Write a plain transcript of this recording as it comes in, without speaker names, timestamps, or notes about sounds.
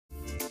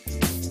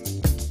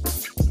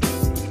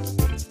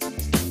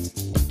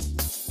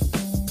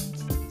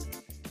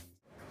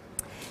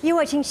You're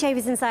watching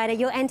Showbiz Insider,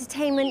 your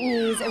entertainment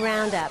news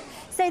roundup.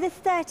 So the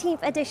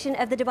 13th edition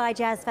of the Dubai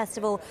Jazz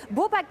Festival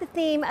brought back the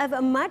theme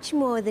of much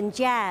more than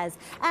jazz.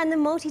 And the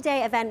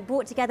multi-day event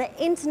brought together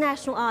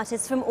international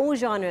artists from all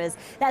genres.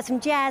 That's from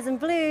jazz and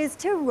blues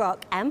to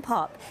rock and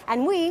pop.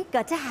 And we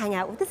got to hang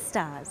out with the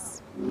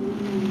stars.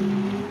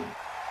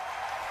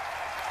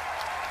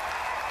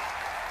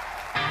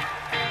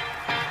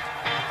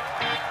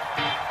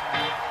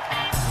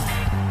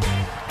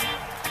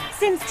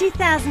 Since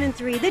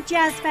 2003, the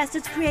Jazz Fest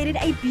has created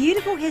a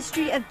beautiful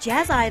history of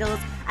jazz idols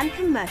and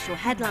commercial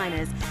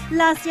headliners.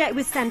 Last year it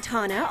was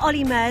Santana,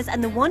 Olly, Murs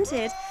and The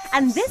Wanted,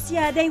 and this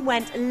year they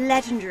went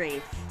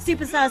legendary.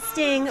 Superstar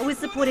Sting was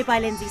supported by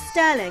Lindsey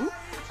Stirling,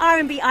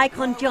 R&B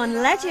icon John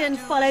Legend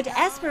followed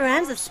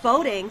Esperanza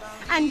Spalding,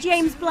 and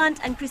James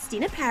Blunt and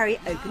Christina Perry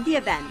opened the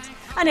event,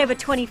 and over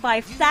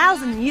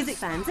 25,000 music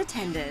fans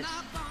attended.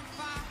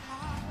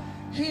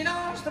 He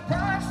knows the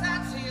price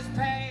that he's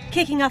paid.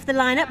 Kicking off the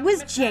lineup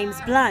was James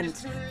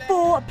Blunt,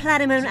 4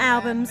 platinum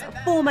albums,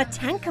 former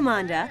tank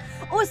commander,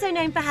 also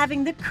known for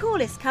having the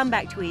coolest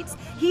comeback tweets.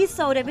 He's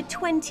sold over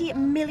 20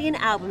 million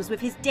albums with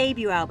his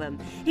debut album.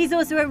 He's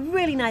also a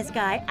really nice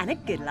guy and a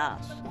good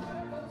laugh.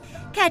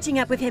 Catching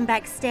up with him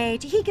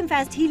backstage, he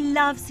confessed he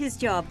loves his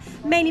job,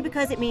 mainly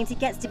because it means he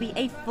gets to be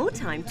a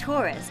full-time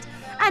tourist.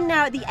 And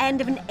now at the end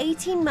of an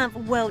 18-month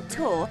world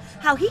tour,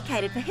 how he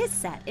catered for his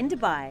set in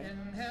Dubai.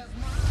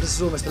 This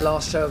is almost the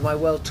last show of my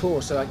world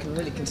tour, so I can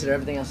really consider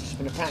everything else just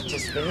been a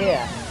practice for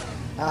here.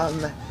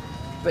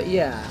 But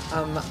yeah,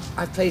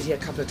 I've played here a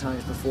couple of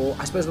times before.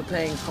 I suppose we're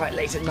playing quite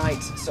late at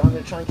night, so I'm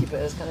going to try and keep it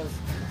as kind of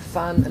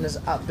fun and as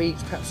upbeat,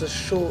 perhaps as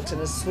short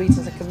and as sweet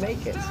as I can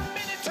make it.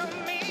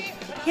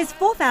 His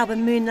 4th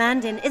album, Moon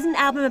Landing, is an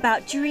album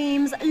about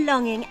dreams,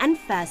 longing and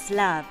first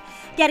love,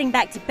 getting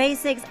back to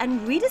basics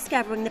and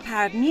rediscovering the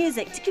power of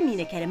music to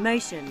communicate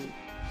emotion.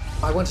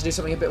 I want to do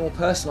something a bit more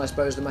personal, I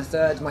suppose, than my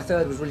third. My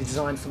third was really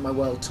designed for my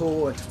world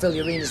tour, to fill the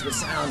arenas with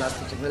sound. I was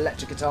picking up an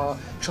electric guitar,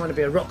 trying to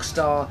be a rock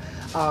star,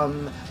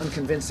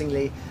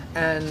 unconvincingly.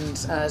 And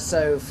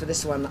so for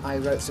this one, I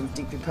wrote some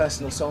deeply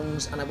personal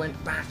songs, and I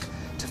went back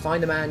to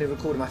find the man who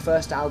recorded my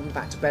first album,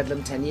 Back to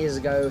Bedlam, 10 years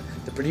ago.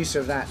 The producer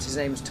of that, his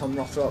name's Tom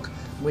Rothrock.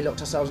 We locked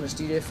ourselves in a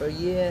studio for a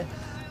year,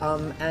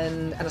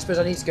 and I suppose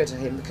I need to go to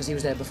him because he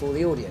was there before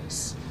the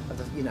audience,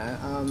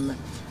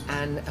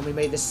 and we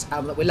made this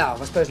album that we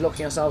love. I suppose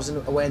locking ourselves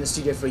away in the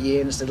studio for a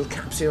year in this little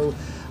capsule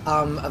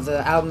of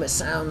the album. It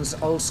sounds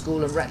old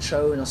school and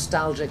retro and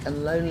nostalgic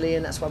and lonely,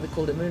 and that's why we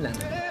called it Moon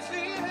Landing.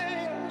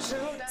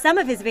 Some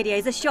of his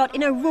videos are shot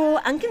in a raw,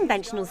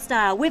 unconventional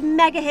style with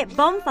mega-hit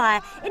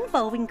Bonfire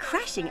involving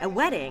crashing a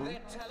wedding.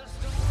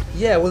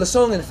 Yeah, well, the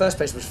song in the first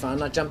place was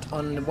fun. I jumped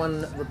on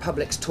One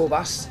Republic's tour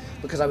bus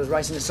because I was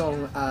writing the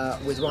song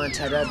with Ryan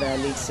Tedder, their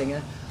lead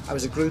singer. I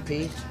was a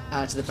groupie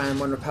to the band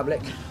One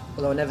Republic,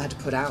 although I never had to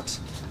put out.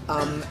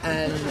 And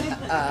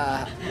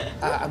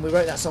we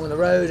wrote that song on the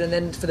road. And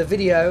then for the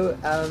video,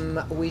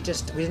 we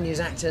didn't use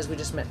actors. We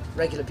just met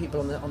regular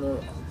people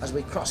as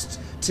we crossed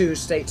 2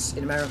 states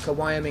in America,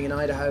 Wyoming and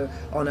Idaho,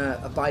 on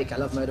a bike. I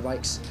love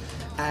motorbikes.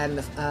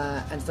 And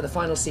for the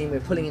final scene, we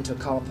were pulling into a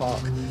car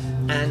park,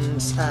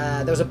 and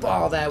there was a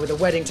bar there with a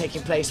wedding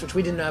taking place, which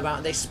we didn't know about.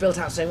 And they spilt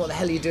out saying, "What the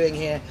hell are you doing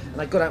here?"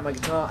 And I got out my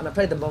guitar and I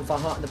played them Bonfire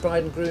Heart, and the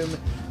bride and groom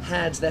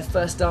had their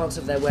first dance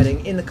of their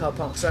wedding in the car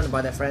park, surrounded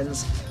by their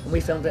friends, and we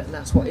filmed it, and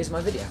that's what is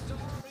my video.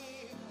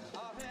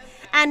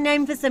 And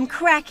known for some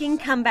cracking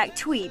comeback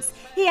tweets,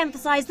 he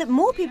emphasised that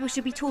more people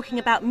should be talking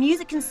about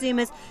music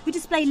consumers who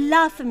display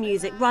love for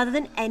music rather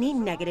than any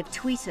negative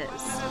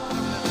tweeters.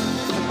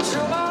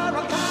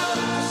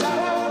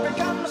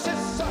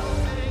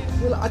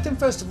 Well, I think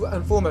first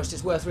and foremost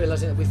it's worth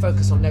realising that we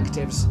focus on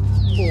negatives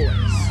always.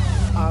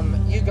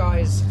 You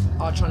guys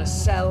are trying to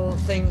sell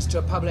things to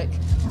a public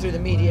through the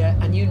media,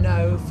 and you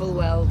know full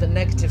well that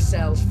negative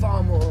sells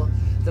far more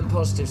than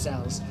positive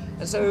sells.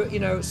 And so,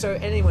 so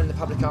anyone in the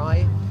public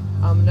eye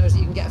knows that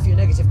you can get a few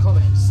negative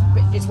comments.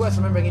 But it's worth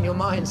remembering in your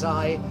mind's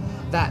eye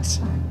that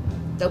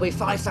there'll be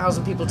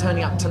 5,000 people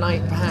turning up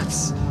tonight,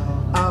 perhaps,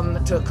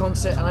 to a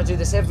concert, and I do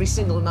this every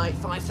single night.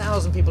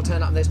 5,000 people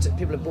turn up, and those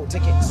people have bought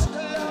tickets.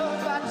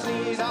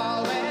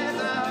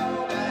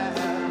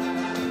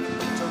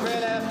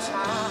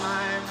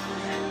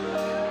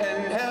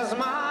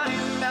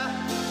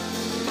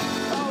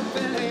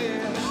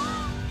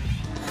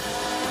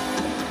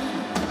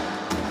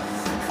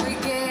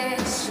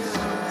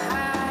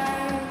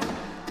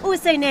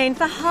 Also known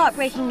for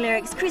heartbreaking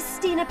lyrics,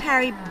 Christina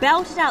Perry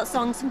belted out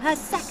songs from her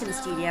 2nd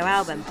studio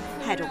album,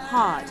 Head or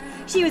Heart.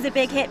 She was a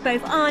big hit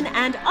both on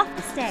and off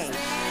the stage.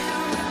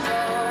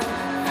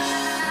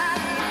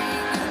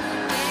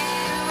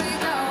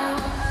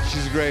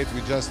 She's great.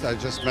 I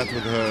just met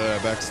with her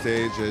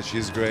backstage.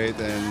 She's great,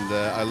 and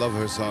I love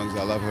her songs.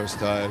 I love her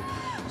style.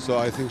 So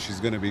I think she's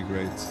going to be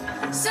great.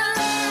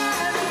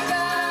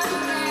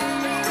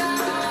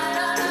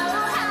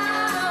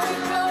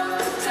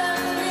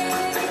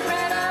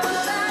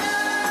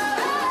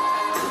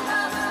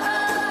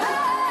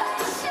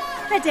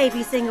 Her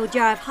debut single,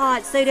 Jar of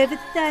Hearts, sold over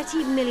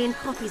 30 million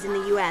copies in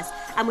the US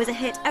and was a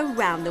hit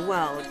around the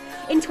world.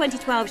 In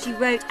 2012, she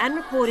wrote and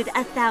recorded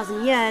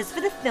 1,000 Years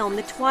for the film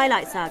The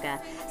Twilight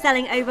Saga,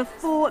 selling over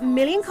 4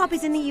 million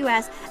copies in the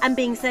US and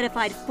being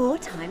certified 4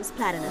 times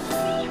platinum.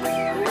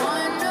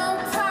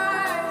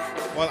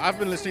 Well, I've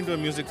been listening to her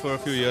music for a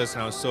few years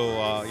now, so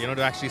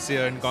to actually see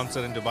her in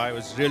concert in Dubai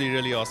was really,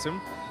 really awesome.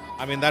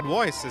 I mean, that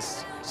voice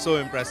is so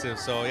impressive,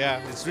 so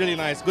yeah, it's really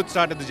nice. Good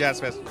start at the Jazz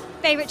Fest.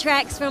 Favorite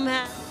tracks from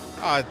her?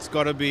 It's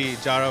got to be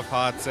Jar of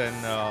Hearts and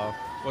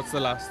what's the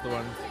last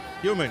one?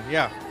 Human,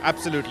 yeah,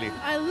 absolutely.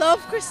 I love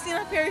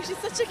Christina Perry. She's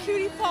such a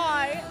cutie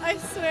pie. I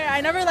swear, I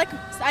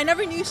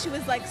never knew she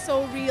was like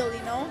so real,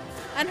 you know.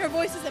 And her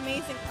voice is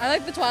amazing. I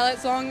like the Twilight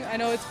song. I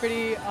know it's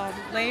pretty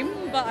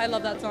lame, but I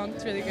love that song.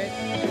 It's really good.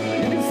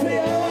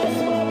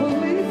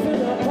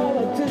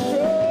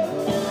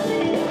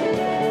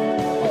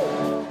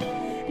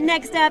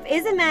 Next up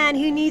is a man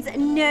who needs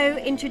no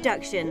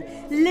introduction.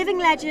 Living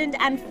legend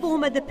and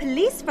former The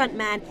Police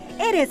frontman,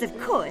 it is of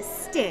course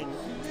Sting.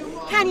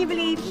 Can you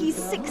believe he's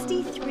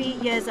 63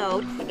 years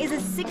old, is a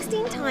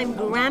 16-time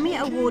Grammy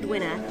Award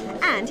winner,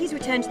 and he's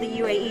returned to the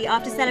UAE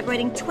after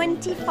celebrating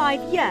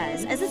 25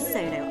 years as a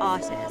solo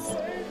artist.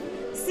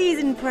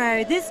 Seasoned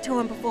pro, this tour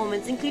and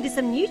performance included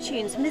some new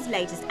tunes from his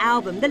latest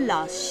album, The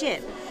Last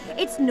Ship.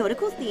 It's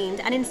nautical themed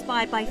and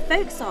inspired by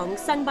folk songs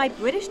sung by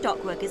British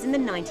dockworkers in the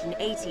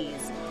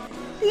 1980s.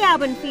 The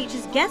album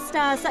features guest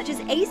stars such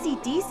as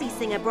AC/DC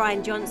singer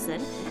Brian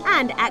Johnson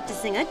and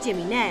actor-singer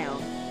Jimmy Nail.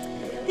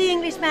 The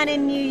Englishman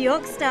in New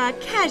York star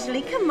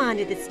casually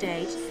commanded the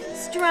stage,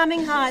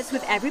 strumming hearts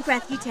with every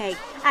breath you take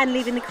and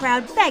leaving the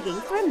crowd begging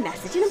for a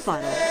message in a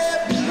bottle.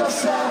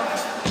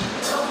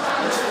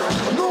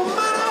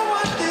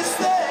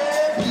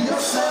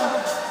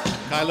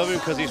 I love him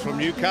because he's from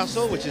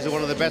Newcastle, which is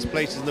one of the best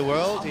places in the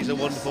world. He's a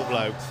wonderful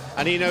bloke.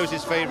 And he knows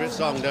his favourite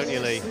song, don't you,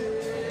 Lee?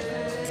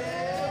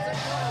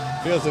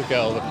 Feels of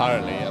Girls,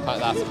 apparently. In fact,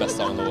 that's the best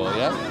song in the world,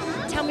 yeah?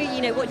 Tell me,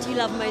 what do you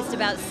love most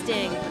about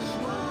Sting?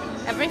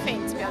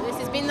 Everything, to be honest.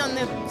 He's been on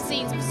the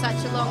scenes for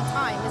such a long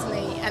time, isn't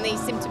he? And he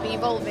seemed to be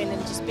evolving and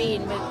just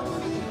being with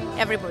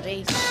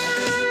everybody.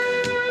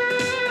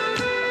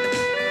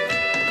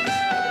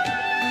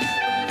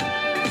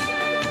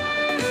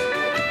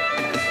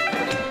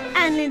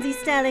 And Lindsey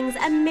Stirling's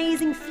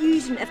amazing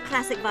fusion of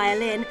classic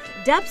violin,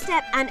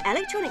 dubstep and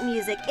electronic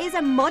music is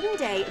a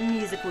modern-day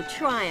musical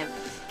triumph.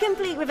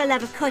 Complete with a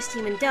love of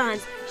costume and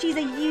dance, she's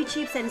a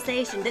YouTube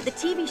sensation that the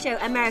TV show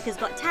America's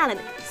Got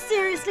Talent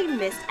seriously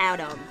missed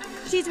out on.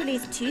 She's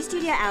released 2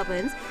 studio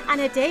albums,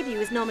 and her debut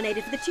was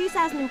nominated for the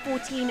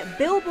 2014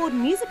 Billboard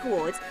Music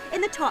Awards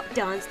in the Top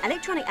Dance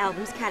Electronic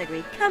Albums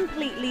category.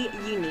 Completely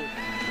unique.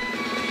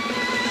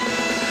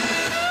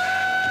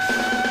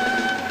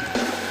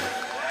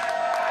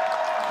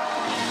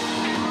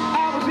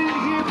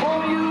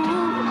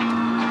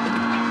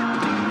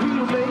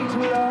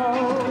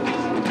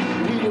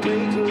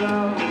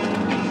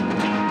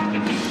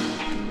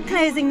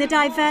 Closing the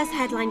diverse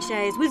headline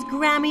shows was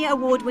Grammy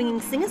Award-winning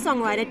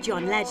singer-songwriter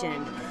John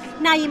Legend.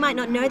 Now you might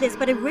not know this,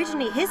 but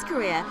originally his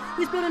career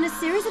was built on a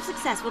series of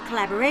successful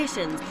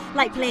collaborations,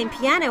 like playing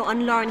piano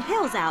on Lauryn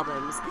Hill's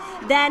albums.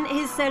 Then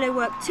his solo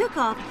work took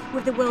off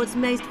with the world's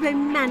most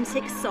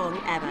romantic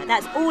song ever,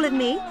 That's All of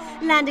Me,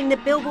 landing the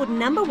Billboard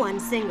 #1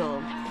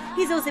 single.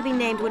 He's also been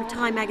named one of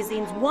Time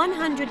magazine's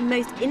 100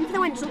 most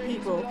influential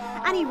people,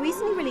 and he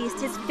recently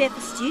released his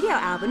 5th studio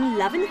album,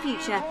 Love in the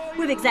Future,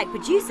 with exec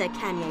producer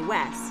Kanye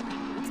West.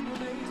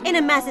 In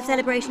a massive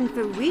celebration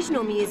for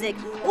regional music,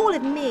 All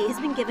of Me has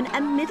been given a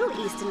Middle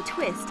Eastern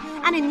twist,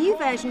 and a new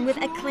version with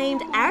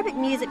acclaimed Arabic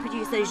music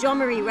producer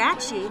Jean-Marie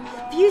Rachi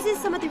fuses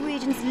some of the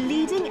region's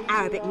leading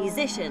Arabic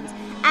musicians,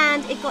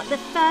 and it got the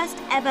first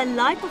ever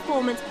live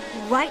performance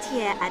right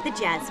here at the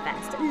Jazz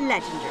Fest.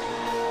 Legendary.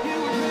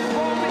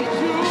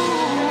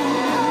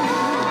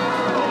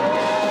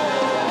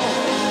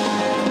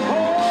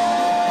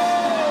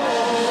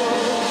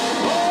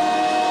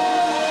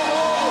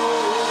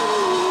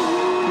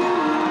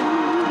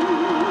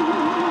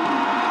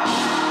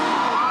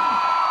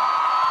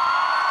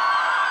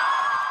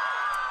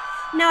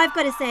 Now I've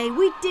got to say,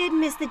 we did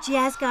miss the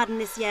Jazz Garden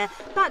this year,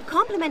 but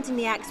complementing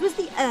the acts was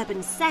the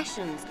Urban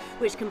Sessions,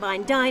 which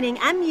combined dining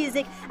and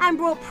music and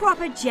brought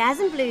proper jazz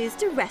and blues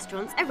to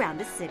restaurants around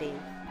the city.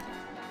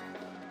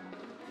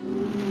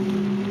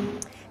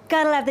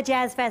 Gotta love the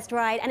Jazz Fest,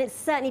 right? And it's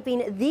certainly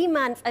been the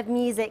month of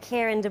music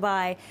here in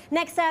Dubai.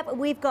 Next up,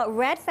 we've got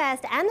Red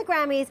Fest and the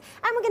Grammys,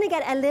 and we're gonna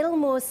get a little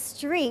more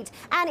street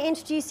and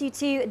introduce you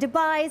to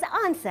Dubai's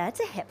answer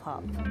to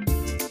hip-hop.